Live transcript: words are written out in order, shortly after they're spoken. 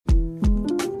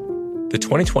The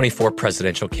 2024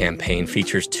 presidential campaign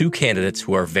features two candidates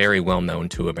who are very well known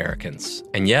to Americans.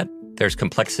 And yet, there's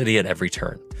complexity at every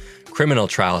turn. Criminal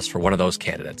trials for one of those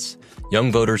candidates. Young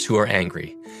voters who are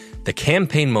angry. The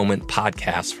Campaign Moment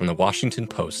podcast from the Washington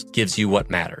Post gives you what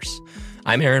matters.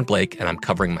 I'm Aaron Blake, and I'm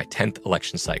covering my 10th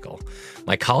election cycle.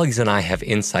 My colleagues and I have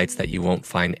insights that you won't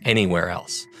find anywhere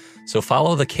else. So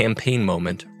follow the Campaign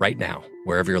Moment right now,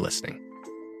 wherever you're listening.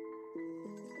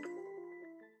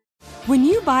 When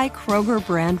you buy Kroger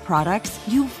brand products,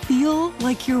 you feel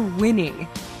like you're winning.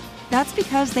 That's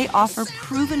because they offer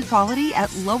proven quality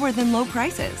at lower than low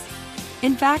prices.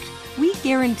 In fact, we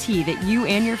guarantee that you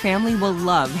and your family will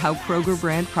love how Kroger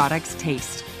brand products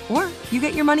taste, or you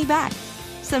get your money back.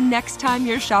 So next time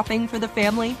you're shopping for the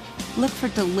family, look for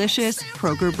delicious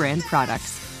Kroger brand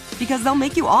products, because they'll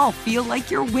make you all feel like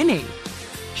you're winning.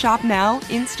 Shop now,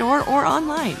 in-store, or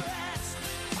online.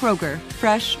 Kroger,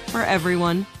 fresh for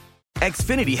everyone.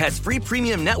 Xfinity has free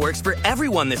premium networks for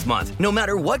everyone this month, no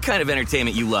matter what kind of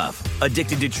entertainment you love.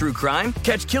 Addicted to true crime?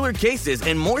 Catch killer cases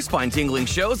and more spine-tingling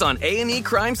shows on A&E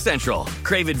Crime Central.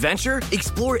 Crave adventure?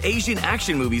 Explore Asian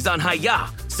action movies on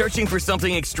Hi-YAH. Searching for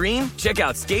something extreme? Check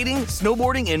out skating,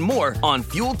 snowboarding, and more on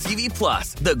Fuel TV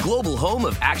Plus, the global home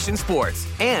of action sports.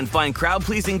 And find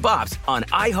crowd-pleasing bops on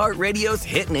iHeartRadio's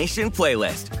Hit Nation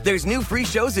playlist. There's new free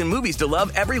shows and movies to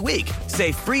love every week.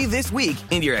 Say free this week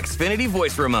in your Xfinity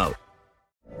voice remote.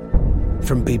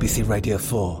 From BBC Radio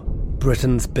 4,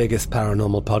 Britain's biggest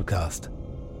paranormal podcast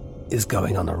is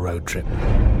going on a road trip.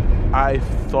 I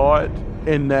thought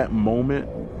in that moment,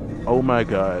 oh my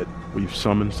God, we've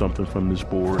summoned something from this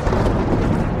board.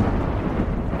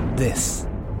 This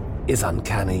is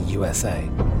Uncanny USA.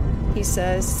 He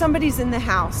says, somebody's in the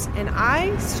house, and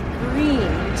I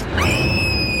screamed.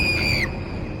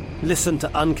 Listen to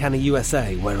Uncanny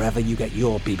USA wherever you get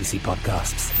your BBC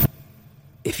podcasts,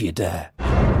 if you dare.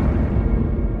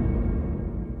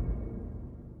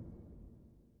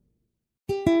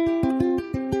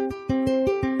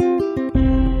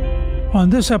 On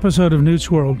this episode of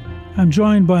Newt's World, I'm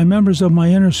joined by members of my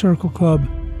Inner Circle Club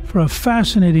for a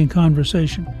fascinating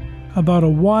conversation about a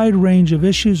wide range of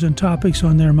issues and topics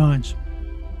on their minds.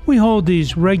 We hold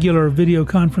these regular video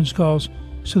conference calls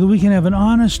so that we can have an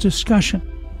honest discussion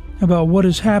about what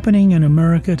is happening in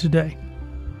America today.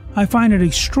 I find it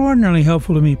extraordinarily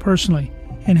helpful to me personally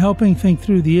in helping think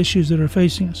through the issues that are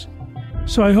facing us.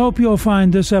 So I hope you'll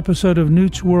find this episode of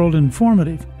Newt's World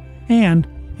informative. And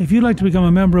if you'd like to become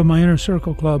a member of my Inner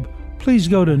Circle Club, please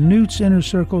go to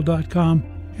newtsinnercircle.com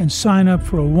and sign up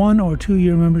for a 1 or 2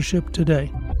 year membership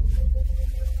today.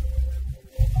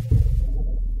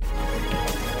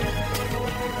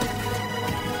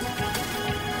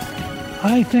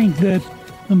 I think that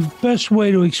the best way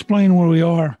to explain where we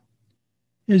are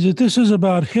is that this is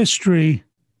about history.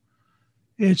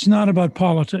 It's not about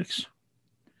politics.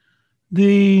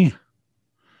 The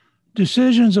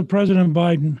decisions of President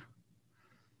Biden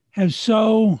have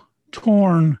so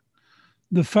torn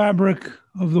the fabric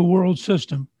of the world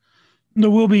system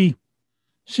that we'll be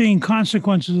seeing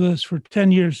consequences of this for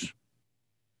 10 years.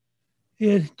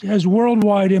 It has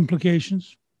worldwide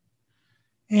implications,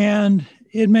 and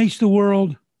it makes the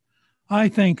world, I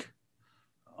think,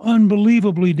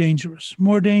 unbelievably dangerous,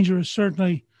 more dangerous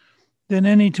certainly than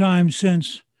any time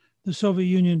since the Soviet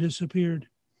Union disappeared,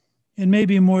 and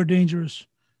maybe more dangerous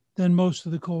than most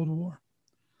of the Cold War.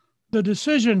 The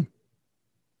decision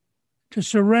to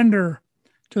surrender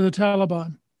to the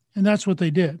Taliban, and that's what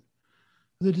they did.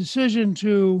 The decision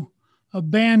to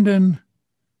abandon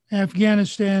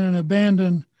Afghanistan and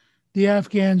abandon the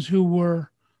Afghans who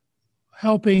were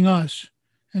helping us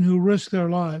and who risked their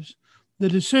lives. The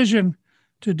decision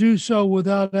to do so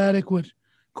without adequate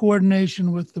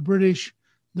coordination with the British,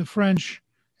 the French,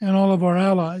 and all of our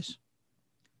allies.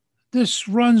 This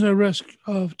runs a risk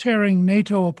of tearing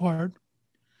NATO apart.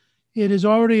 It has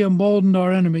already emboldened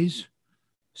our enemies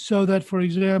so that, for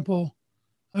example,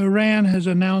 Iran has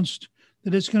announced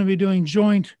that it's going to be doing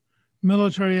joint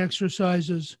military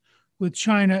exercises with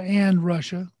China and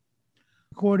Russia.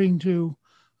 According to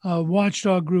a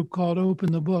watchdog group called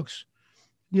Open the Books,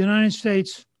 the United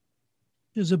States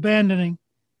is abandoning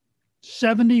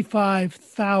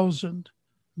 75,000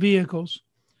 vehicles,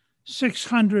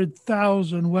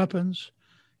 600,000 weapons,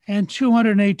 and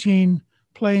 218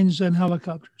 planes and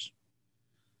helicopters.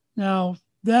 Now,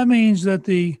 that means that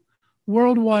the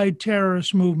worldwide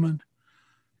terrorist movement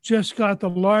just got the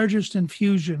largest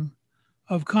infusion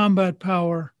of combat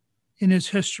power in its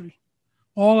history.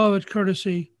 All of it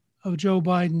courtesy of Joe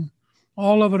Biden,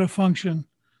 all of it a function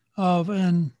of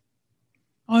an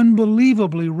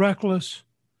unbelievably reckless,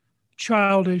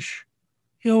 childish,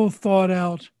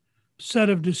 ill-thought-out set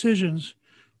of decisions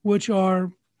which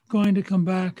are going to come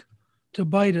back to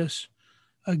bite us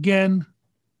again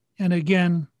and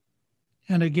again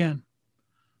and again.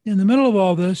 In the middle of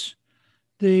all this,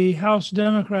 the House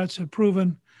Democrats have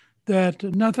proven that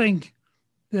nothing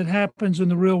that happens in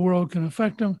the real world can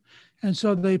affect them. And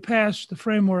so they passed the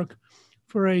framework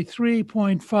for a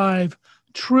 $3.5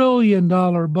 trillion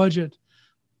budget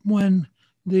when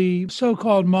the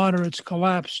so-called moderates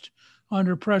collapsed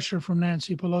under pressure from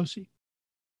Nancy Pelosi.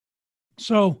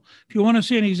 So if you want to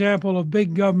see an example of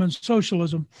big government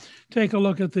socialism, take a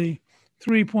look at the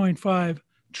 $3.5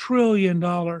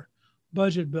 trillion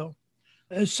budget bill.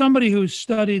 As somebody who's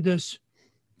studied this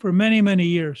for many, many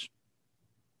years,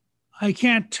 I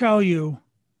can't tell you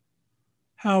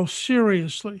how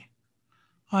seriously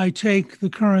I take the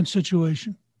current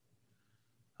situation.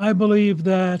 I believe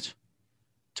that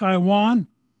Taiwan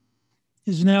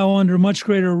is now under much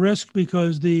greater risk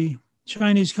because the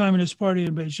Chinese Communist Party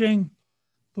in Beijing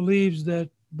believes that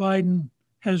Biden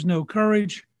has no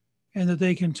courage and that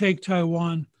they can take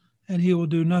Taiwan and he will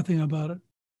do nothing about it.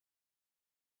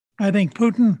 I think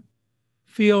Putin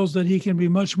feels that he can be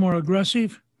much more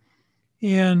aggressive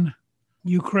in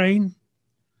Ukraine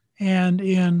and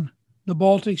in the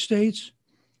Baltic states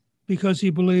because he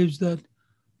believes that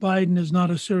Biden is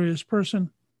not a serious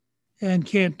person and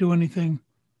can't do anything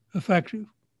effective.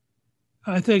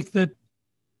 I think that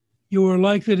you are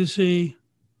likely to see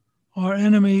our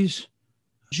enemies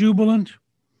jubilant,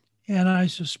 and I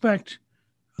suspect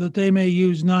that they may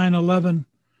use 9/11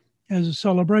 as a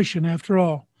celebration. After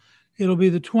all, it'll be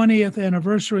the 20th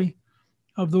anniversary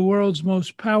of the world's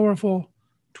most powerful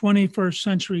 21st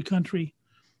century country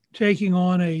taking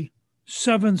on a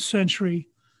 7th century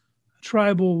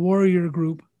tribal warrior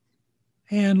group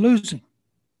and losing.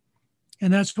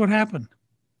 And that's what happened.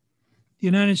 The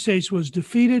United States was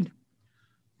defeated.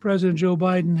 President Joe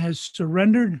Biden has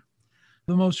surrendered.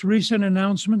 The most recent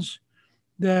announcements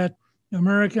that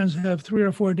Americans have 3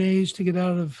 or 4 days to get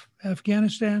out of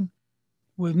Afghanistan,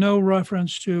 with no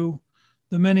reference to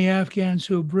the many Afghans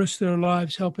who have risked their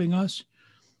lives helping us.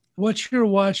 What you're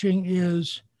watching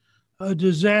is a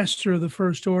disaster of the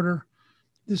first order.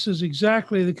 This is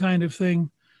exactly the kind of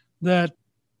thing that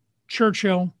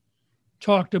Churchill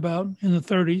talked about in the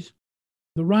 30s.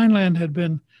 The Rhineland had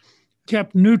been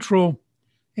kept neutral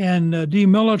and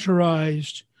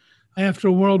demilitarized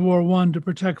after World War I to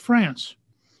protect France.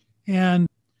 And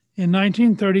in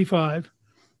 1935,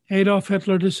 Adolf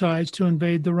Hitler decides to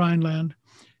invade the Rhineland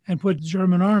and put the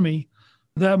German army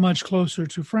that much closer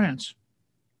to France.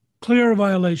 Clear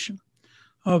violation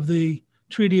of the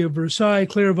Treaty of Versailles,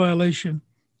 clear violation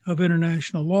of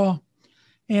international law.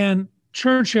 And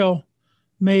Churchill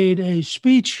made a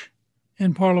speech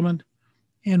in Parliament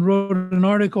and wrote an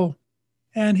article.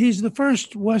 And he's the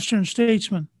first Western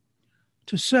statesman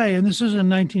to say, and this is in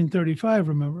 1935,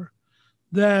 remember,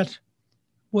 that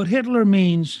what Hitler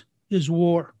means is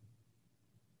war.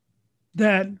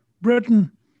 That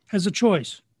Britain has a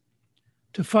choice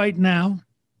to fight now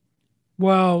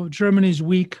while Germany's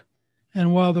weak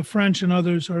and while the French and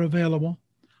others are available,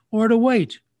 or to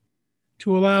wait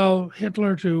to allow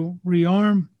Hitler to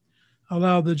rearm,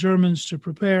 allow the Germans to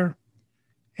prepare,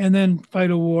 and then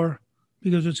fight a war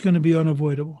because it's going to be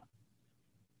unavoidable.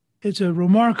 It's a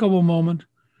remarkable moment.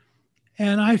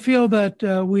 And I feel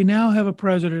that we now have a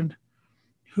president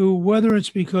who, whether it's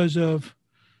because of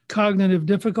cognitive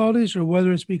difficulties or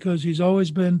whether it's because he's always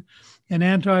been an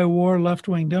anti-war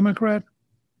left-wing Democrat,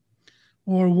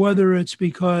 or whether it's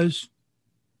because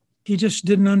he just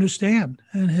didn't understand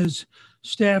and his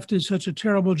staff did such a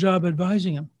terrible job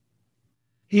advising him.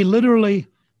 He literally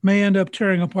may end up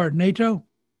tearing apart NATO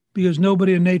because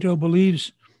nobody in NATO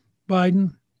believes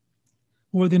Biden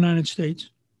or the United States.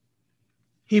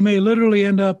 He may literally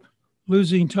end up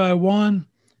losing Taiwan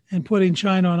and putting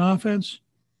China on offense.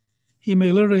 He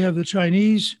may literally have the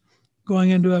Chinese going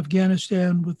into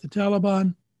Afghanistan with the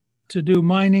Taliban to do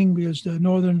mining because the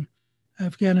northern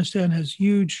Afghanistan has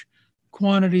huge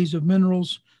quantities of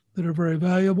minerals that are very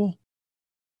valuable.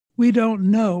 We don't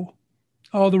know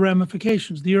all the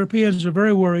ramifications. The Europeans are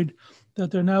very worried that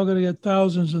they're now going to get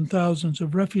thousands and thousands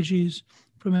of refugees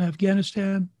from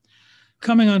Afghanistan,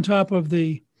 coming on top of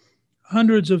the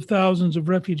hundreds of thousands of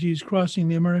refugees crossing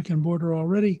the American border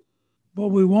already.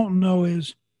 What we won't know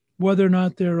is whether or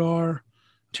not there are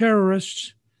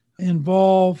terrorists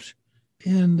involved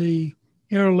in the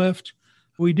airlift.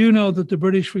 We do know that the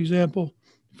British, for example,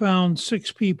 found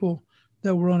 6 people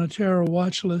that were on a terror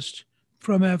watch list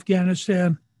from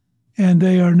Afghanistan, and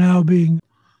they are now being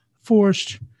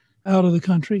forced out of the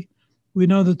country. We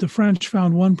know that the French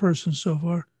found 1 person so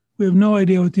far. We have no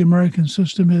idea what the American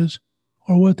system is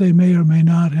or what they may or may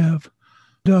not have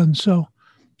done. So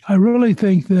I really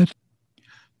think that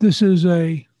this is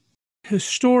a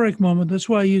historic moment. That's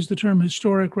why I use the term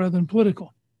historic rather than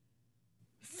political.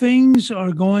 Things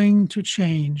are going to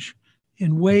change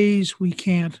in ways we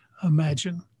can't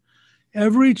imagine.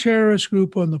 Every terrorist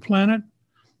group on the planet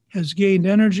has gained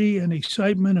energy and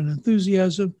excitement and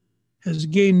enthusiasm, has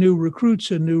gained new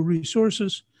recruits and new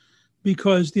resources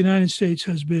because the United States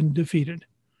has been defeated.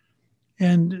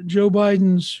 And Joe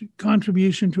Biden's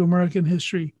contribution to American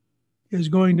history is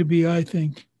going to be, I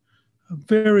think,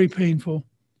 very painful,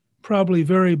 probably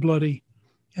very bloody,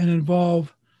 and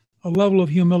involve a level of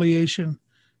humiliation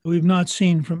we've not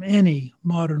seen from any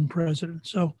modern president.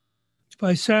 So if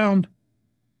I sound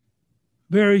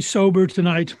very sober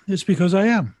tonight, it's because I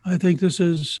am. I think this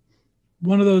is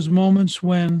one of those moments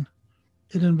when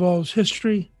it involves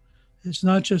history. It's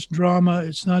not just drama.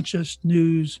 It's not just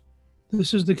news.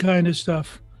 This is the kind of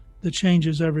stuff that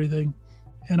changes everything.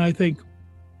 And I think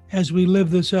as we live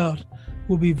this out,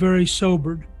 we'll be very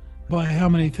sobered by how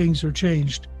many things are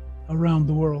changed around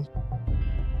the world.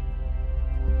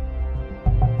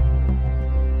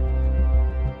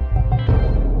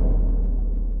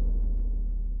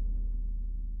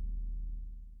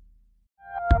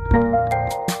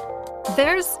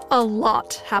 There's a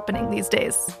lot happening these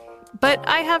days, but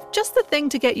I have just the thing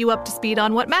to get you up to speed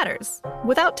on what matters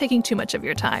without taking too much of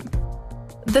your time.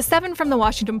 The 7 from the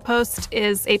Washington Post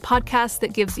is a podcast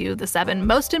that gives you the 7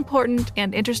 most important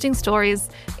and interesting stories,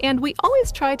 and we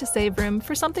always try to save room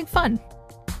for something fun.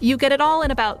 You get it all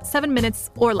in about 7 minutes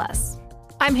or less.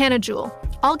 I'm Hannah Jewell.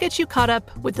 I'll get you caught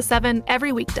up with the 7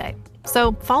 every weekday.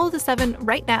 So follow the 7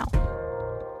 right now.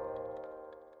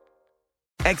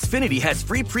 Xfinity has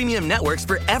free premium networks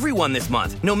for everyone this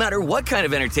month, no matter what kind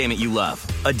of entertainment you love.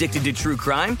 Addicted to true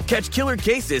crime? Catch killer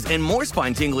cases and more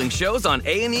spine-tingling shows on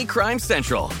A&E Crime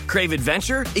Central. Crave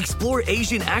adventure? Explore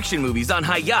Asian action movies on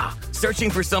Hi-YAH.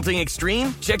 Searching for something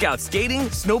extreme? Check out skating,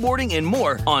 snowboarding, and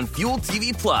more on Fuel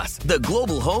TV Plus, the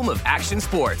global home of action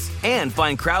sports. And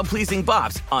find crowd-pleasing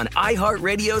bops on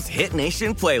iHeartRadio's Hit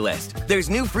Nation playlist. There's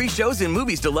new free shows and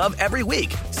movies to love every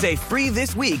week. Say free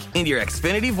this week in your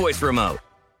Xfinity voice remote.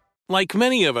 Like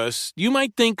many of us, you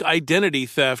might think identity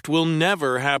theft will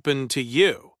never happen to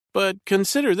you. But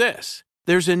consider this.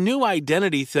 There's a new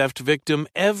identity theft victim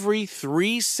every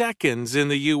 3 seconds in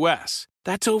the U.S.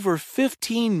 That's over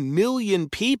 15 million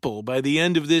people by the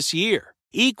end of this year,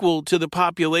 equal to the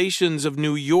populations of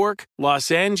New York,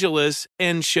 Los Angeles,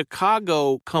 and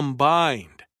Chicago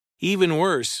combined. Even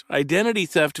worse, identity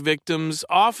theft victims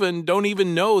often don't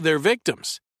even know they're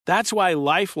victims. That's why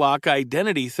LifeLock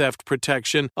Identity Theft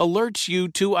Protection alerts you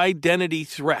to identity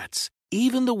threats,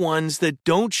 even the ones that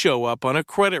don't show up on a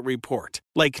credit report,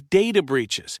 like data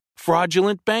breaches,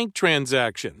 fraudulent bank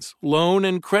transactions, loan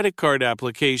and credit card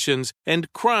applications,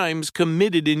 and crimes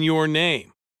committed in your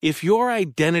name. If your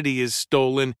identity is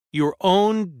stolen, your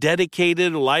own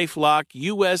dedicated LifeLock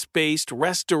U.S.-based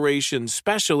restoration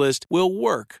specialist will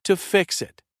work to fix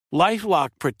it.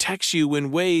 LifeLock protects you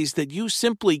in ways that you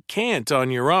simply can't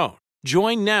on your own.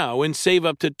 Join now and save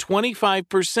up to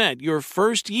 25% your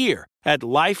first year at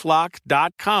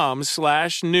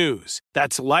LifeLock.com/news.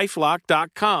 That's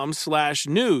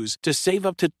LifeLock.com/news to save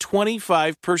up to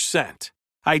 25%.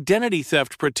 Identity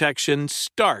theft protection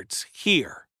starts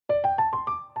here.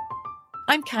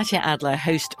 I'm Katya Adler,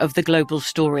 host of The Global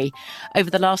Story. Over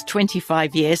the last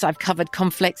 25 years, I've covered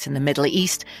conflicts in the Middle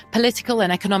East, political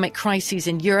and economic crises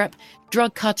in Europe,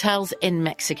 drug cartels in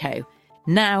Mexico.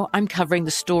 Now I'm covering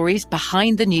the stories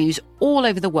behind the news all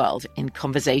over the world in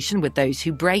conversation with those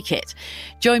who break it.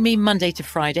 Join me Monday to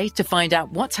Friday to find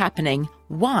out what's happening,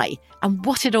 why, and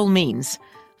what it all means.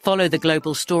 Follow The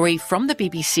Global Story from the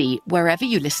BBC wherever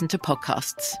you listen to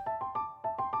podcasts.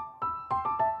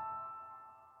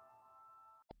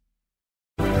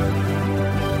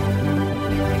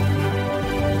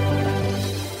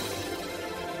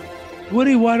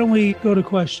 Woody, why don't we go to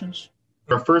questions?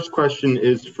 Our first question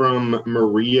is from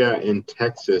Maria in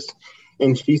Texas.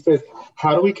 And she says,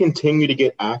 how do we continue to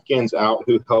get Afghans out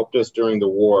who helped us during the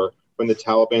war when the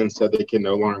Taliban said they can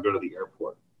no longer go to the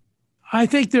airport? I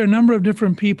think there are a number of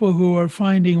different people who are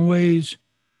finding ways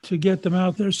to get them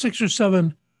out. There's 6 or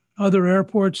 7 other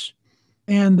airports,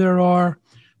 and there are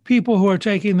people who are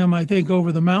taking them, I think,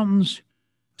 over the mountains.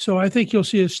 So I think you'll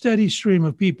see a steady stream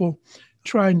of people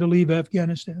trying to leave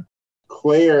Afghanistan.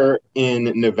 Claire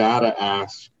in Nevada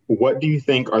asks, what do you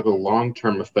think are the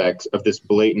long-term effects of this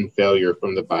blatant failure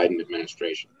from the Biden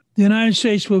administration? The United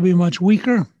States will be much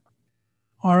weaker.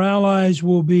 Our allies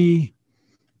will be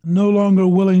no longer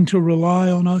willing to rely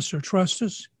on us or trust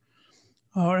us.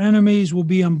 Our enemies will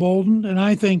be emboldened. And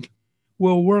I think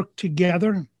will work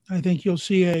together. I think you'll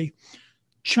see a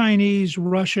Chinese,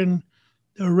 Russian,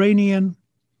 Iranian,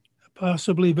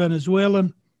 possibly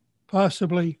Venezuelan,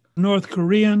 possibly North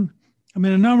Korean. I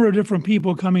mean, a number of different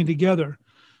people coming together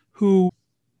who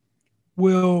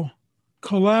will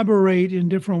collaborate in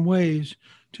different ways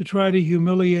to try to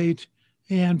humiliate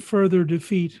and further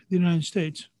defeat the United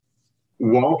States.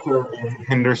 Walter in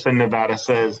Henderson, Nevada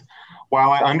says,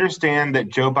 while I understand that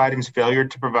Joe Biden's failure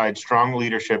to provide strong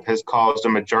leadership has caused a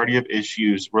majority of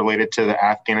issues related to the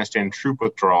Afghanistan troop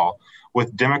withdrawal,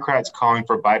 with Democrats calling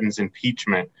for Biden's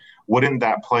impeachment, wouldn't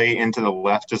that play into the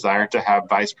left's desire to have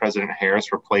Vice President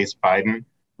Harris replace Biden,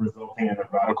 resulting in the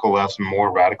radical left's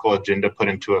more radical agenda put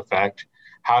into effect?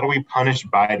 How do we punish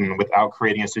Biden without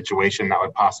creating a situation that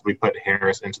would possibly put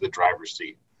Harris into the driver's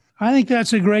seat? I think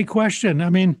that's a great question. I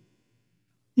mean,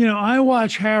 you know, I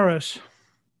watch Harris,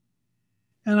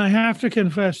 and I have to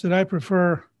confess that I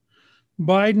prefer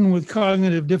Biden with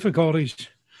cognitive difficulties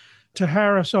to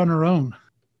Harris on her own.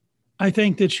 I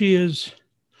think that she is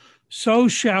so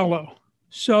shallow,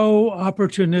 so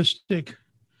opportunistic,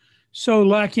 so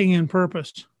lacking in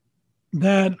purpose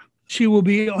that she will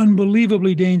be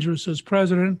unbelievably dangerous as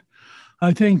president.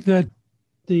 I think that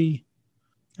the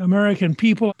American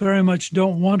people very much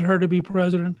don't want her to be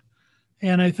president.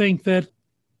 And I think that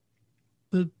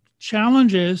the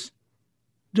challenge is,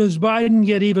 does Biden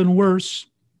get even worse?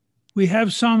 We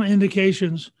have some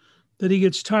indications that he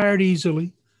gets tired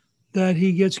easily, that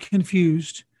he gets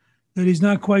confused, that he's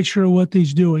not quite sure what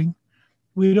he's doing.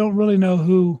 We don't really know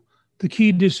who the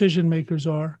key decision makers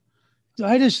are.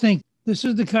 I just think this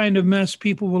is the kind of mess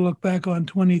people will look back on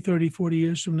 20, 30, 40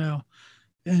 years from now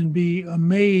and be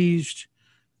amazed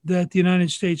that the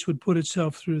United States would put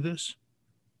itself through this.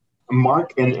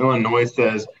 Mark in Illinois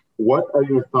says, what are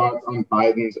your thoughts on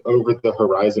Biden's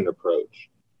over-the-horizon approach?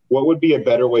 What would be a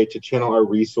better way to channel our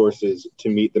resources to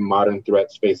meet the modern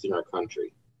threats facing our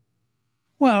country?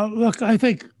 Well, look, I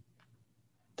think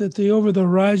that the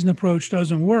over-the-horizon approach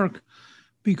doesn't work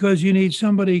because you need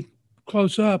somebody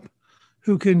close up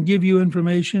who can give you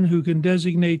information, who can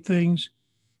designate things.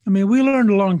 I mean, we learned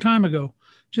a long time ago,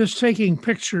 just taking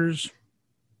pictures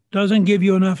doesn't give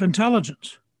you enough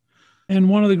intelligence. And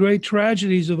one of the great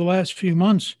tragedies of the last few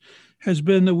months has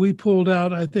been that we pulled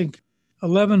out, I think,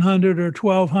 1,100 or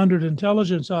 1,200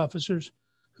 intelligence officers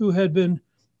who had been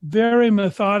very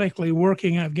methodically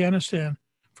working Afghanistan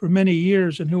for many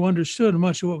years and who understood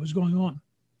much of what was going on.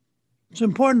 It's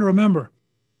important to remember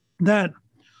that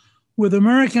with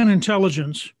American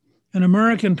intelligence and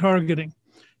American targeting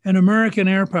and American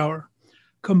air power,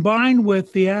 combined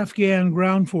with the Afghan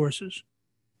ground forces,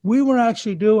 we were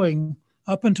actually doing,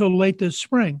 up until late this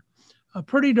spring, a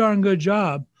pretty darn good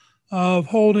job of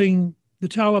holding the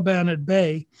Taliban at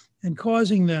bay and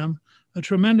causing them a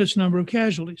tremendous number of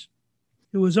casualties.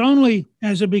 It was only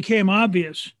as it became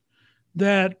obvious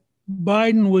that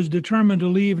Biden was determined to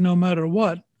leave no matter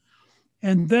what,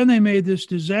 and then they made this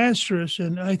disastrous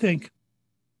and I think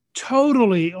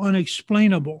totally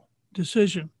unexplainable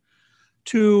decision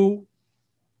to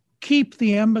keep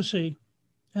the embassy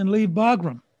and leave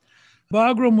Bagram.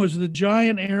 Bagram was the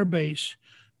giant air base,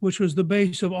 which was the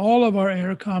base of all of our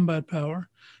air combat power.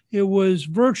 It was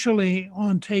virtually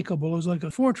untakeable. It was like a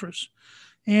fortress.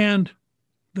 And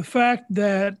the fact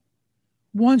that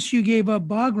once you gave up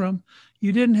Bagram,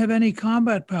 you didn't have any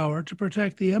combat power to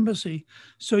protect the embassy.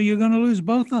 So you're going to lose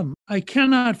both of them. I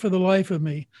cannot for the life of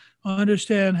me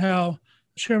understand how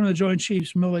Chairman of the Joint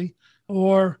Chiefs Milley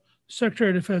or Secretary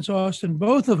of Defense Austin,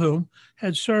 both of whom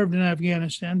had served in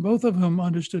Afghanistan, both of whom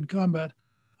understood combat.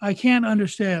 I can't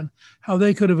understand how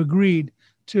they could have agreed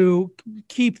to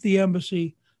keep the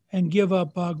embassy and give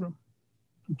up Bagram.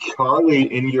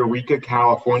 Charlie in Eureka,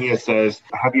 California says,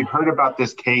 have you heard about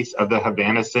this case of the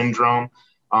Havana syndrome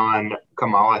on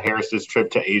Kamala Harris's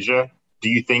trip to Asia? Do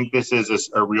you think this is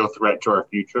a real threat to our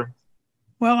future?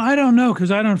 Well, I don't know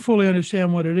because I don't fully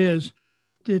understand what it is.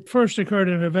 It first occurred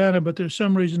in Havana, but there's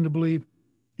some reason to believe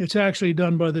it's actually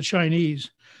done by the Chinese.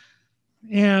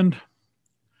 And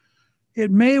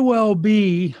it may well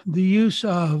be the use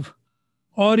of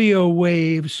audio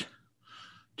waves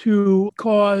to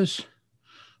cause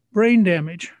brain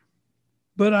damage,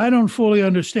 but I don't fully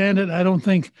understand it. I don't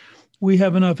think we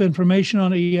have enough information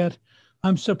on it yet.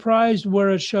 I'm surprised where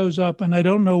it shows up, and I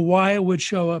don't know why it would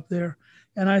show up there.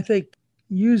 And I think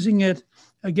using it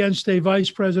against a vice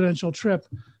presidential trip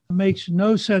makes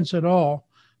no sense at all.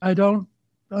 I don't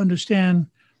understand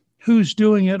who's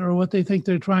doing it or what they think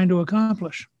they're trying to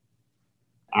accomplish.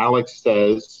 Alex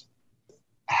says,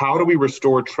 how do we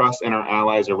restore trust in our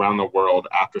allies around the world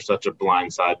after such a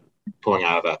blindside pulling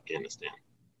out of Afghanistan?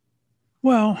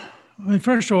 Well, I mean,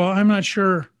 first of all, I'm not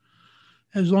sure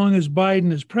as long as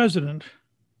Biden is president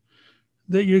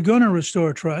that you're going to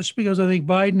restore trust, because I think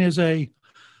Biden is a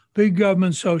big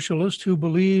government socialist who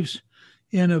believes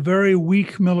in a very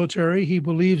weak military. He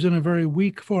believes in a very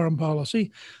weak foreign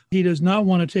policy. He does not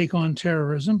want to take on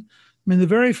terrorism. I mean, the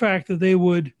very fact that they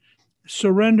would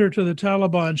surrender to the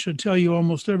Taliban should tell you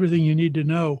almost everything you need to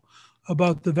know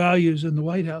about the values in the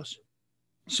White House.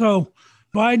 So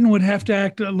Biden would have to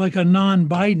act like a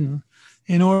non-Biden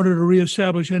in order to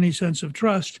reestablish any sense of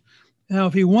trust. Now,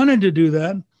 if he wanted to do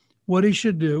that, what he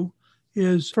should do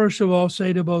is, first of all,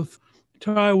 say to both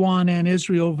Taiwan and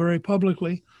Israel very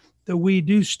publicly that we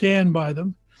do stand by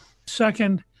them.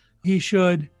 Second, he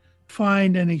should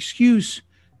find an excuse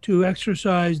to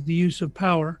exercise the use of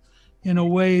power in a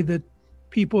way that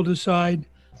people decide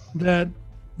that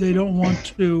they don't want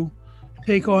to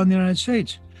take on the United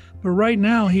States. But right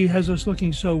now, he has us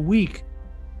looking so weak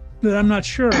that I'm not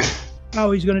sure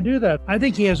how he's going to do that. I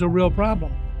think he has a real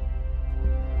problem.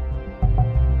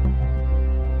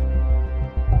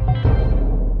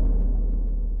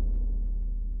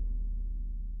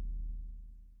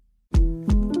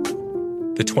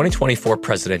 The 2024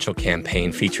 presidential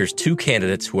campaign features two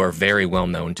candidates who are very well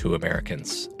known to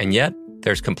Americans. And yet,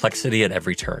 there's complexity at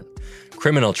every turn.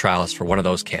 Criminal trials for one of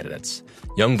those candidates.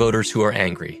 Young voters who are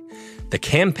angry. The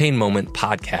Campaign Moment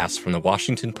podcast from the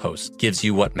Washington Post gives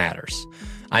you what matters.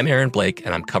 I'm Aaron Blake,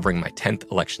 and I'm covering my 10th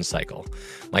election cycle.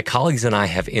 My colleagues and I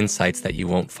have insights that you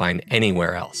won't find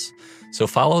anywhere else. So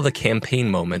follow the Campaign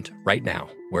Moment right now,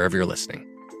 wherever you're listening.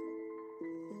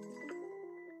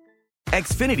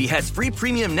 Xfinity has free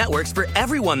premium networks for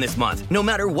everyone this month, no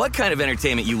matter what kind of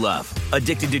entertainment you love.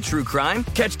 Addicted to true crime?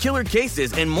 Catch killer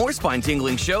cases and more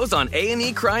spine-tingling shows on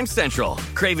A&E Crime Central.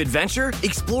 Crave adventure?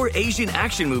 Explore Asian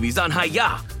action movies on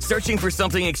Hi-YAH. Searching for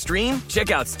something extreme?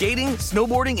 Check out skating,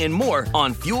 snowboarding, and more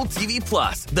on Fuel TV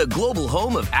Plus, the global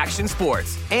home of action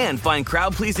sports. And find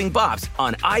crowd-pleasing bops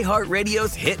on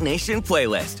iHeartRadio's Hit Nation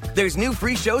playlist. There's new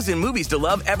free shows and movies to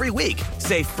love every week.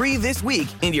 Say free this week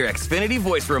in your Xfinity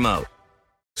voice remote.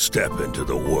 Step into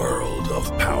the world of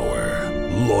power,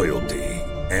 loyalty,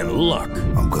 and luck.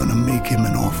 I'm gonna make him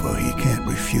an offer he can't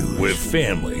refuse. With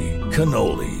family,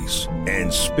 cannolis,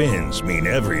 and spins mean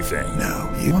everything.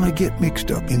 Now, you wanna get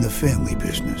mixed up in the family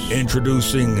business.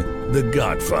 Introducing The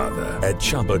Godfather at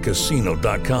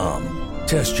ChumbaCasino.com.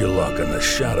 Test your luck in the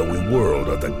shadowy world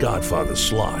of The Godfather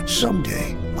slot.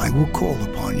 Someday, I will call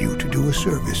upon you to do a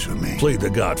service for me. Play The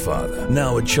Godfather,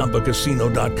 now at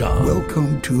ChumbaCasino.com.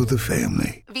 Welcome to the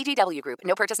family. VGW Group.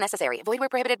 No purchase necessary. Void where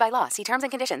prohibited by law. See terms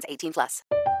and conditions. 18+.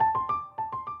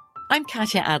 I'm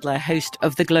Katya Adler, host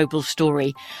of The Global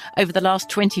Story. Over the last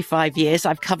 25 years,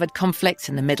 I've covered conflicts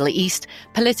in the Middle East,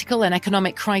 political and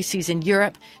economic crises in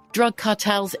Europe, drug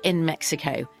cartels in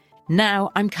Mexico.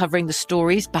 Now I'm covering the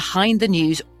stories behind the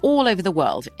news all over the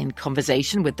world in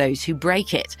conversation with those who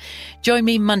break it. Join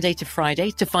me Monday to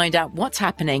Friday to find out what's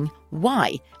happening,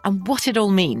 why, and what it all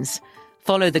means.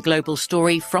 Follow The Global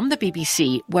Story from the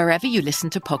BBC wherever you listen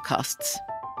to podcasts.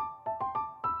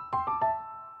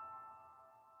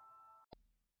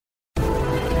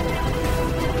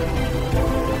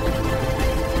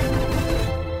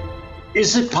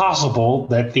 Is it possible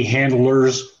that the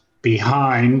handlers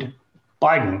behind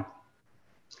Biden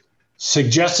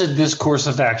suggested this course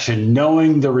of action,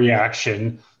 knowing the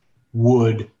reaction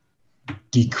would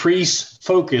decrease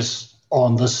focus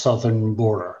on the southern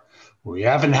border? We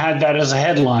haven't had that as a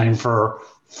headline for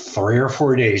 3 or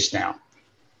 4 days now.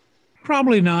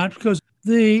 Probably not, because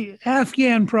the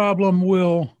Afghan problem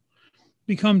will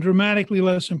become dramatically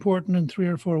less important in 3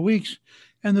 or 4 weeks,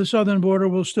 and the southern border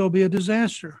will still be a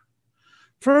disaster.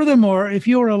 Furthermore, if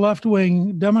you're a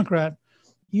left-wing Democrat,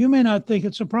 you may not think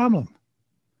it's a problem,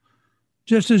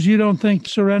 just as you don't think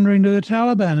surrendering to the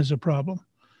Taliban is a problem.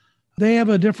 They have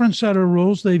a different set of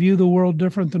rules. They view the world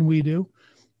different than we do.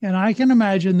 And I can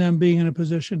imagine them being in a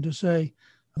position to say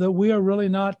that we are really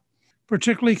not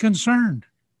particularly concerned.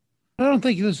 I don't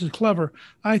think this is clever.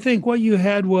 I think what you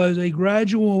had was a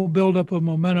gradual buildup of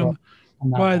momentum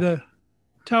by the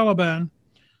Taliban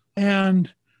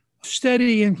and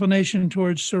steady inclination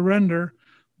towards surrender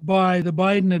by the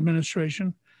Biden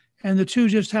administration. And the two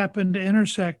just happened to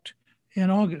intersect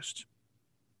in August.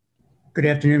 Good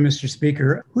afternoon, Mr.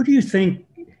 Speaker. Who do you think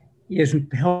is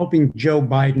helping Joe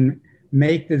Biden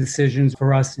make the decisions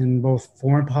for us in both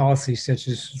foreign policy, such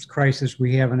as this crisis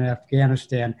we have in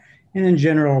Afghanistan, and in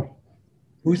general,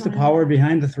 who's the power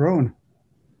behind the throne?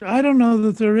 I don't know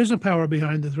that there is a power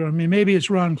behind the throne. I mean, maybe it's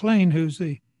Ron Klain, who's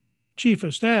the chief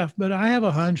of staff, but I have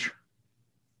a hunch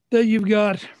that you've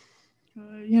got, a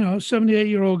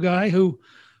 78-year-old guy who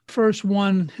first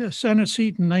won a Senate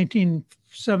seat in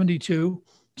 1972.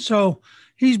 So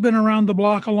he's been around the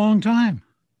block a long time.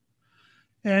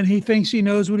 And he thinks he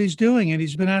knows what he's doing. And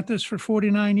he's been at this for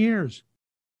 49 years.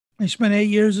 He spent 8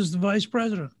 years as the vice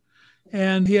president.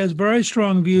 And he has very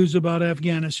strong views about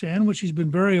Afghanistan, which he's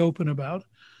been very open about.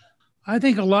 I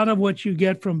think a lot of what you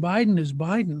get from Biden is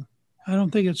Biden. I don't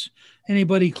think it's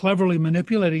anybody cleverly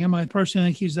manipulating him. I personally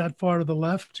think he's that far to the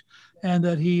left and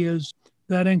that he is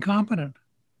that incompetent.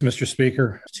 Mr.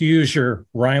 Speaker, to use your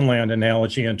Rhineland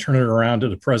analogy and turn it around to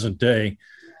the present day,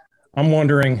 I'm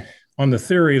wondering on the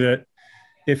theory that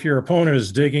if your opponent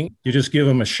is digging, you just give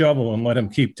him a shovel and let him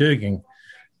keep digging.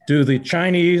 Do the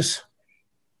Chinese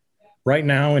right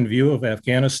now, in view of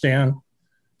Afghanistan,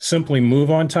 simply move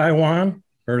on Taiwan,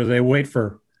 or do they wait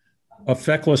for a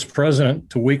feckless president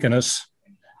to weaken us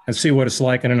and see what it's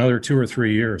like in another 2 or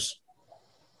 3 years?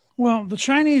 Well, the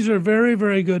Chinese are very,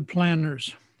 very good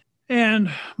planners.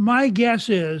 And my guess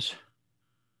is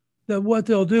that what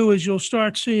they'll do is you'll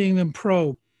start seeing them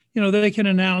probe. They can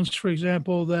announce, for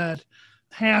example, that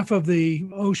half of the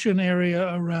ocean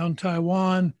area around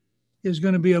Taiwan is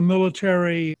going to be a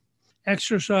military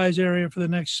exercise area for the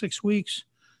next 6 weeks,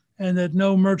 and that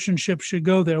no merchant ship should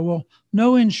go there. Well,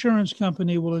 no insurance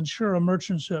company will insure a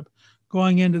merchant ship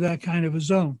going into that kind of a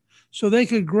zone. So they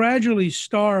could gradually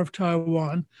starve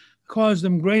Taiwan, cause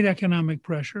them great economic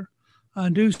pressure,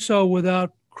 and do so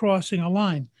without crossing a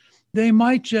line. They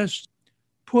might just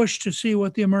push to see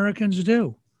what the Americans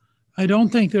do. I don't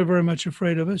think they're very much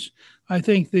afraid of us. I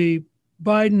think the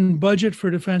Biden budget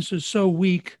for defense is so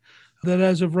weak that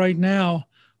as of right now,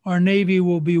 our Navy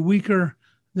will be weaker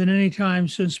than any time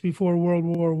since before World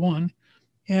War I.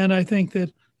 And I think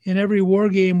that in every war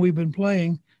game we've been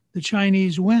playing, the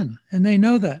Chinese win, and they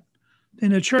know that.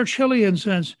 In a Churchillian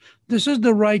sense, this is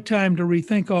the right time to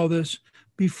rethink all this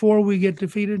before we get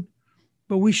defeated.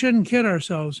 But we shouldn't kid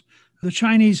ourselves. The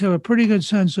Chinese have a pretty good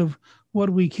sense of what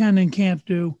we can and can't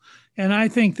do. And I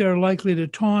think they're likely to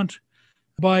taunt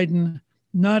Biden,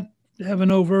 not have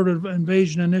an overt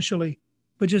invasion initially,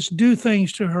 but just do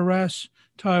things to harass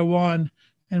Taiwan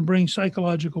and bring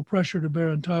psychological pressure to bear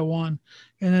on Taiwan,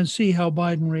 and then see how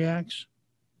Biden reacts.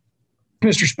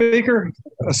 Mr. Speaker,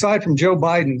 aside from Joe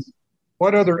Biden,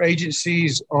 what other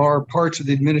agencies or parts of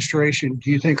the administration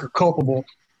do you think are culpable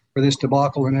for this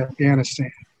debacle in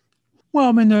Afghanistan?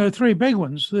 Well, there are three big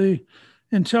ones. The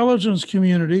intelligence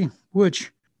community,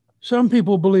 which some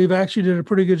people believe actually did a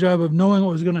pretty good job of knowing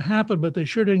what was going to happen, but they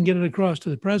sure didn't get it across to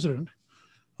the president.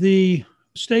 The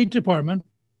State Department,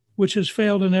 which has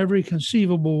failed in every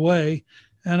conceivable way.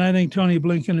 And I think Tony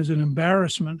Blinken is an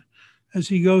embarrassment as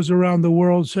he goes around the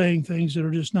world saying things that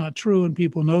are just not true and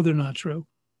people know they're not true.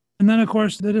 And then, of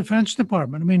course, the Defense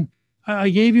Department. I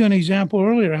gave you an example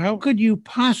earlier. How could you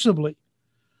possibly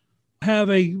have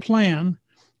a plan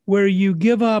where you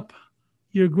give up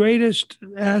your greatest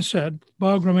asset,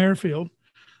 Bagram Airfield,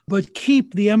 but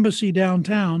keep the embassy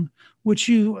downtown, which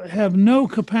you have no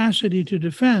capacity to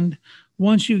defend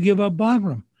once you give up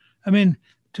Bagram?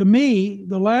 To me,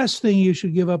 the last thing you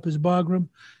should give up is Bagram,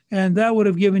 and that would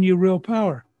have given you real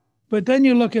power. But then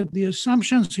you look at the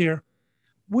assumptions here.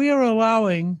 We are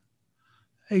allowing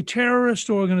a terrorist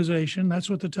organization, that's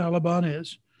what the Taliban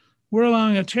is. We're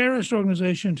allowing a terrorist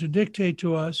organization to dictate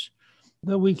to us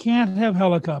that we can't have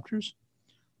helicopters,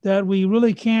 that we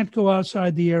really can't go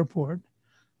outside the airport,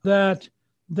 that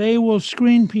they will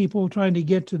screen people trying to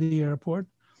get to the airport,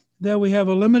 that we have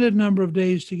a limited number of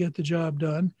days to get the job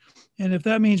done. And if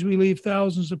that means we leave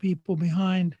thousands of people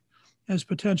behind as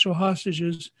potential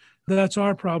hostages, that's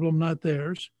our problem, not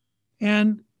theirs.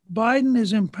 And Biden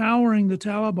is empowering the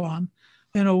Taliban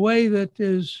in a way that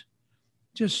is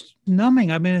just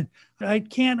numbing. I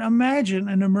can't imagine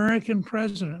an American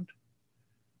president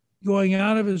going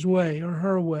out of his way or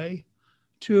her way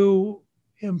to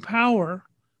empower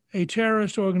a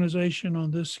terrorist organization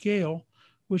on this scale,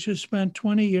 which has spent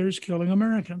 20 years killing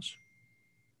Americans.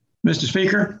 Mr.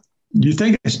 Speaker, do you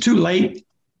think it's too late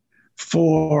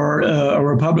for a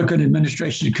Republican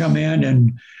administration to come in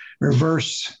and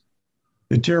reverse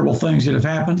the terrible things that have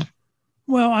happened?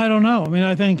 Well, I don't know.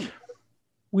 I think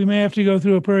we may have to go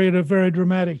through a period of very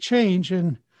dramatic change,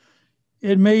 and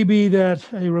it may be that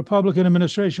a Republican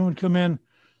administration would come in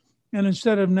and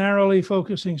instead of narrowly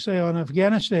focusing, say, on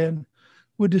Afghanistan,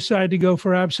 would decide to go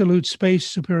for absolute space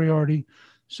superiority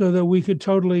so that we could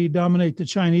totally dominate the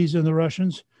Chinese and the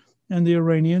Russians and the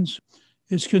Iranians.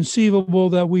 It's conceivable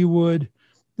that we would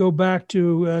go back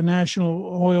to national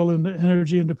oil and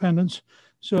energy independence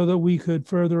so that we could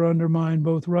further undermine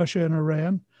both Russia and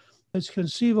Iran. It's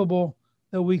conceivable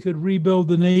that we could rebuild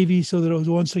the Navy so that it was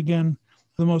once again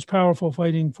the most powerful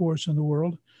fighting force in the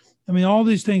world. I mean, all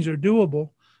these things are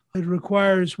doable. It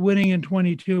requires winning in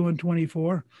 22 and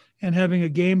 24 and having a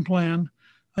game plan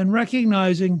and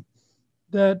recognizing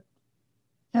that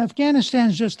Afghanistan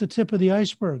is just the tip of the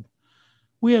iceberg.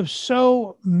 We have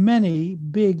so many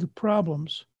big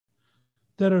problems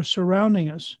that are surrounding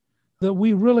us that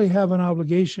we really have an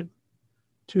obligation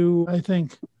to, I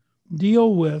think,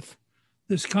 deal with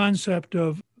this concept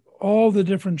of all the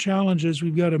different challenges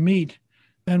we've got to meet.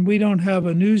 And we don't have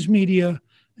a news media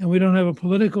and we don't have a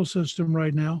political system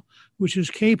right now which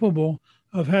is capable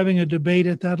of having a debate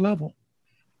at that level.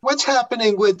 What's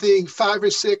happening with the 5 or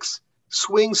 6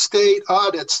 swing state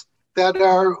audits that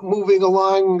are moving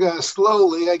along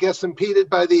slowly, I guess impeded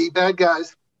by the bad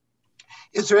guys?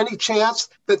 Is there any chance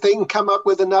that they can come up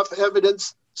with enough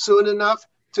evidence soon enough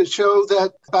to show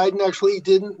that Biden actually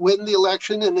didn't win the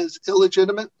election and is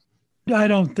illegitimate? I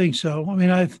don't think so. I mean,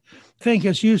 I think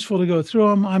it's useful to go through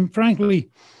them. I'm frankly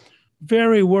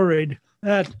very worried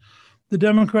that the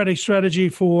Democratic strategy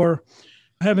for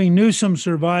having Newsom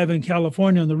survive in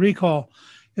California on the recall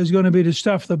is going to be to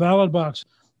stuff the ballot box.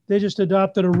 They just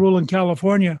adopted a rule in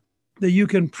California that you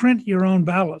can print your own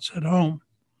ballots at home.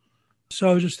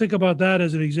 So just think about that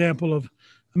as an example of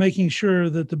making sure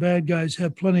that the bad guys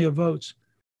have plenty of votes.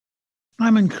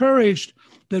 I'm encouraged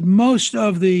that most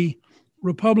of the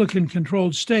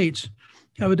Republican-controlled states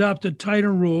have adopted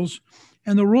tighter rules,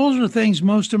 and the rules are things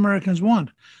most Americans want.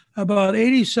 About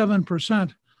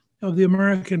 87% of the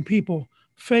American people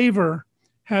favor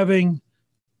having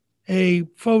a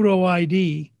photo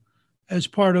ID as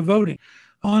part of voting.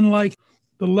 Unlike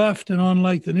the left and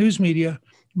unlike the news media,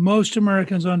 most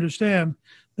Americans understand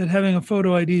that having a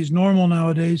photo ID is normal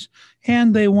nowadays,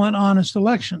 and they want honest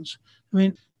elections. I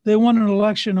mean, they want an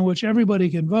election in which everybody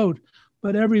can vote,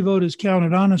 but every vote is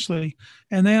counted honestly,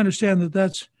 and they understand that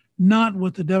that's not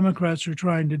what the Democrats are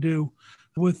trying to do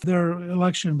with their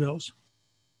election bills.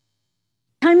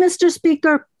 Hi, Mr.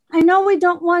 Speaker. I know we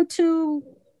don't want to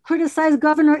criticize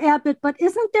Governor Abbott, but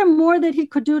isn't there more that he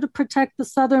could do to protect the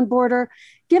southern border?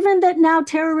 Given that now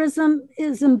terrorism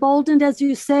is emboldened, as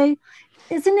you say,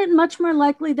 isn't it much more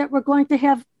likely that we're going to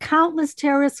have countless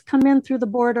terrorists come in through the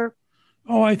border?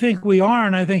 Oh, I think we are,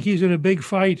 and I think he's in a big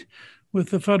fight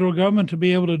with the federal government to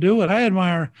be able to do it. I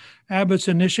admire Abbott's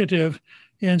initiative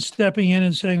in stepping in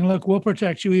and saying, look, we'll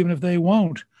protect you even if they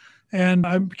won't. And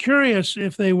I'm curious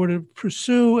if they were to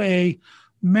pursue a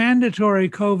mandatory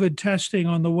COVID testing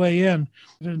on the way in.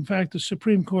 In fact, the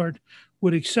Supreme Court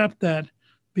would accept that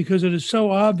because it is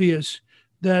so obvious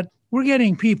that we're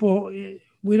getting people,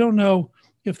 we don't know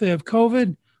if they have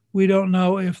COVID, we don't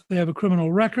know if they have a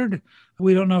criminal record,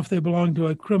 we don't know if they belong to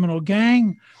a criminal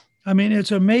gang. I mean,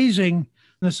 it's amazing.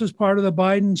 This is part of the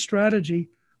Biden strategy,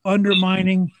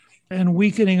 undermining and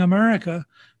weakening America.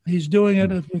 He's doing it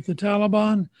with the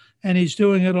Taliban, and he's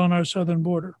doing it on our southern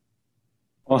border.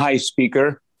 Oh, hi,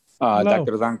 Speaker.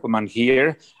 Dr. Dankoman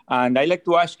here. And I'd like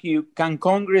to ask you, can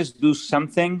Congress do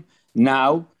something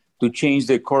now to change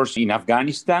the course in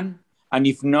Afghanistan? And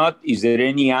if not, is there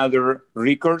any other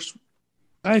recourse?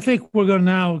 I think we're going to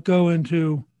now go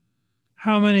into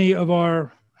how many of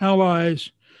our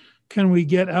allies can we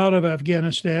get out of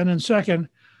Afghanistan? And second,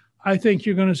 I think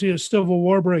you're going to see a civil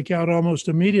war break out almost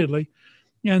immediately.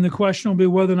 And the question will be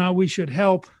whether or not we should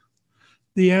help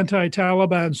the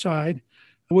anti-Taliban side,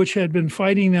 which had been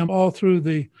fighting them all through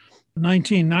the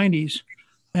 1990s.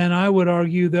 And I would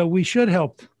argue that we should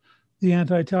help the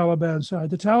anti-Taliban side.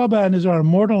 The Taliban is our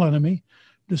mortal enemy,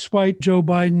 despite Joe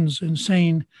Biden's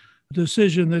insane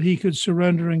decision that he could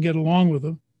surrender and get along with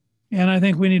them. And I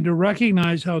think we need to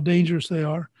recognize how dangerous they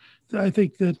are. I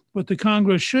think that what the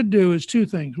Congress should do is two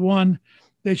things. One,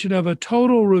 they should have a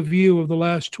total review of the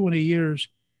last 20 years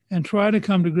and try to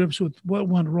come to grips with what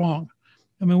went wrong.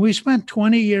 I mean, we spent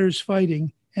 20 years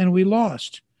fighting and we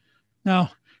lost.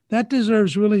 Now, that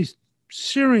deserves really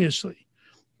seriously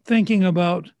thinking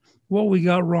about what we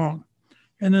got wrong.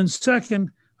 And then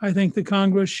second, I think the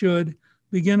Congress should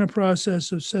begin a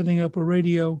process of setting up a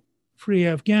radio-free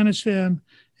Afghanistan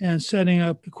and setting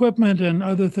up equipment and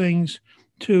other things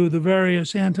to the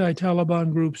various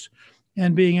anti-Taliban groups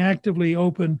and being actively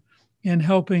open in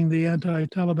helping the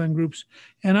anti-Taliban groups.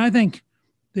 And I think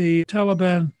the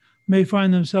Taliban may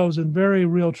find themselves in very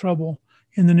real trouble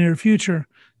in the near future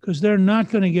because they're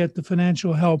not going to get the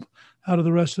financial help out of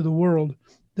the rest of the world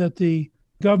that the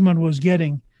government was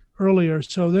getting earlier.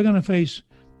 So they're going to face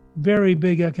very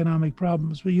big economic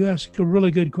problems. But you asked a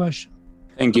really good question.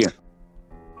 Thank you.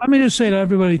 Let me just say to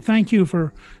everybody, thank you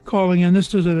for calling in.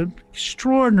 This is an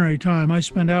extraordinary time. I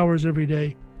spend hours every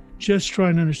day just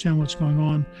trying to understand what's going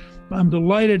on. I'm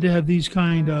delighted to have these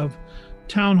kind of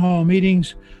town hall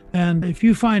meetings. And if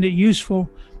you find it useful,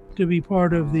 to be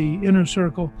part of the inner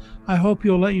circle. I hope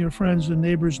you'll let your friends and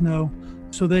neighbors know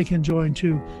so they can join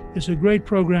too. It's a great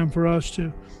program for us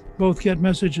to both get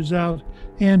messages out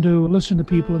and to listen to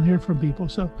people and hear from people.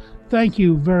 So thank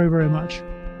you very, very much.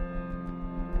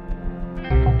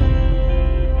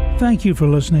 Thank you for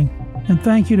listening, and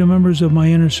thank you to members of my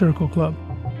Inner Circle Club.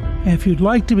 And if you'd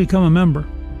like to become a member,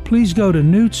 please go to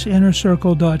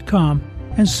newtsinnercircle.com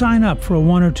and sign up for a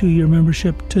 1 or 2 year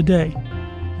membership today.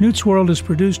 Newt's World is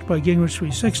produced by Gingrich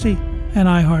 360 and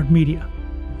iHeartMedia.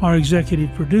 Our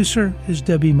executive producer is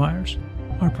Debbie Myers.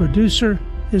 Our producer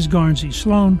is Garnsey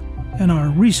Sloan, and our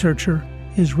researcher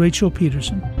is Rachel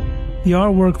Peterson. The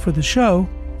artwork for the show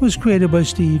was created by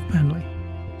Steve Penley.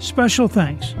 Special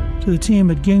thanks to the team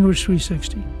at Gingrich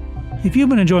 360. If you've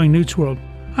been enjoying Newt's World,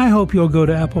 I hope you'll go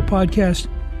to Apple Podcast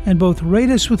and both rate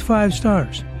us with 5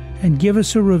 stars and give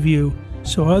us a review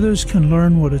so others can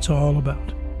learn what it's all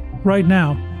about. Right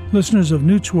now, listeners of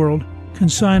Newt's World can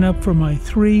sign up for my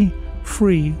 3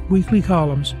 free weekly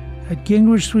columns at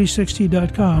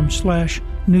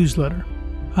gingrich360.com/newsletter.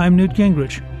 I'm Newt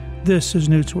Gingrich. This is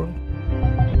Newt's World.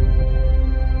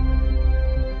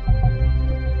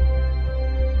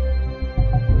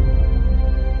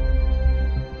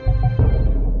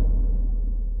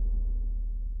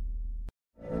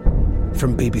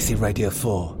 From BBC Radio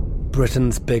 4,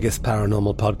 Britain's biggest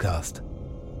paranormal podcast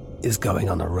is going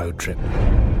on a road trip.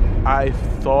 I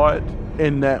thought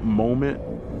in that moment,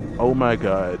 oh my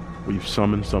God, we've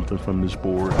summoned something from this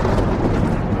board.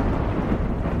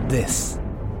 This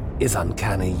is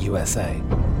Uncanny USA.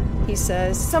 He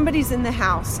says, somebody's in the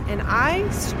house, and I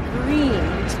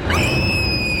screamed.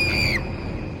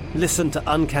 Listen to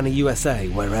Uncanny USA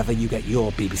wherever you get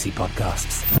your BBC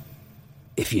podcasts,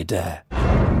 if you dare.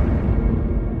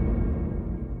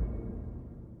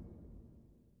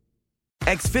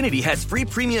 Xfinity has free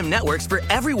premium networks for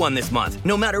everyone this month,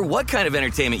 no matter what kind of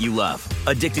entertainment you love.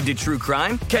 Addicted to true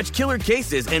crime? Catch killer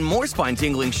cases and more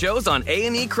spine-tingling shows on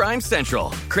A&E Crime Central.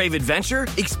 Crave adventure?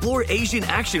 Explore Asian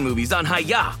action movies on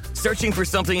Hi-YAH. Searching for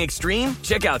something extreme?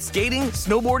 Check out skating,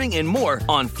 snowboarding, and more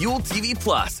on Fuel TV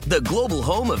Plus, the global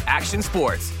home of action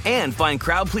sports. And find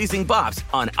crowd-pleasing bops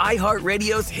on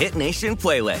iHeartRadio's Hit Nation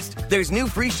playlist. There's new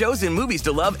free shows and movies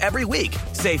to love every week.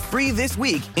 Say free this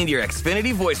week in your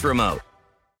Xfinity voice remote.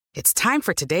 It's time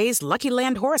for today's Lucky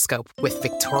Land horoscope with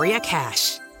Victoria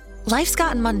Cash. Life's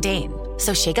gotten mundane,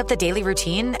 so shake up the daily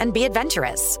routine and be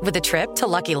adventurous with a trip to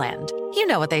Lucky Land. You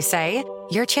know what they say,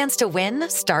 your chance to win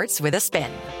starts with a spin.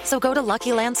 So go to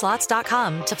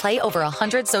LuckyLandSlots.com to play over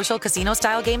 100 social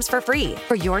casino-style games for free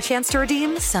for your chance to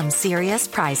redeem some serious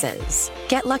prizes.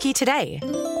 Get lucky today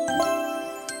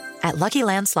at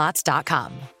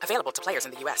LuckyLandSlots.com. Available to players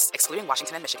in the U.S., excluding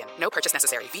Washington and Michigan. No purchase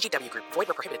necessary. VGW Group. Void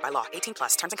where prohibited by law. 18+.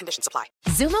 Terms and conditions apply.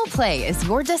 Xumo Play is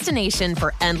your destination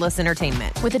for endless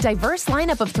entertainment. With a diverse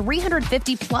lineup of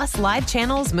 350+ live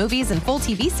channels, movies, and full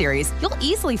TV series, you'll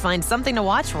easily find something to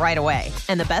watch right away.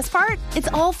 And the best part? It's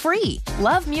all free.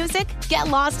 Love music? Get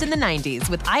lost in the 90s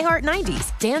with iHeart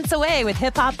 90s. Dance away with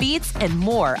hip-hop beats and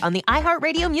more on the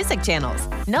iHeartRadio music channels.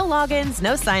 No logins,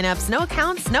 no signups, no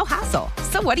accounts, no hassle.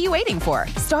 So what are you waiting for?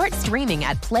 Start streaming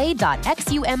at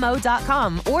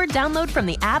play.xumo.com or download from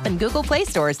the app and Google Play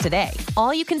stores today.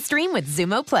 All you can stream with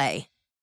Xumo Play.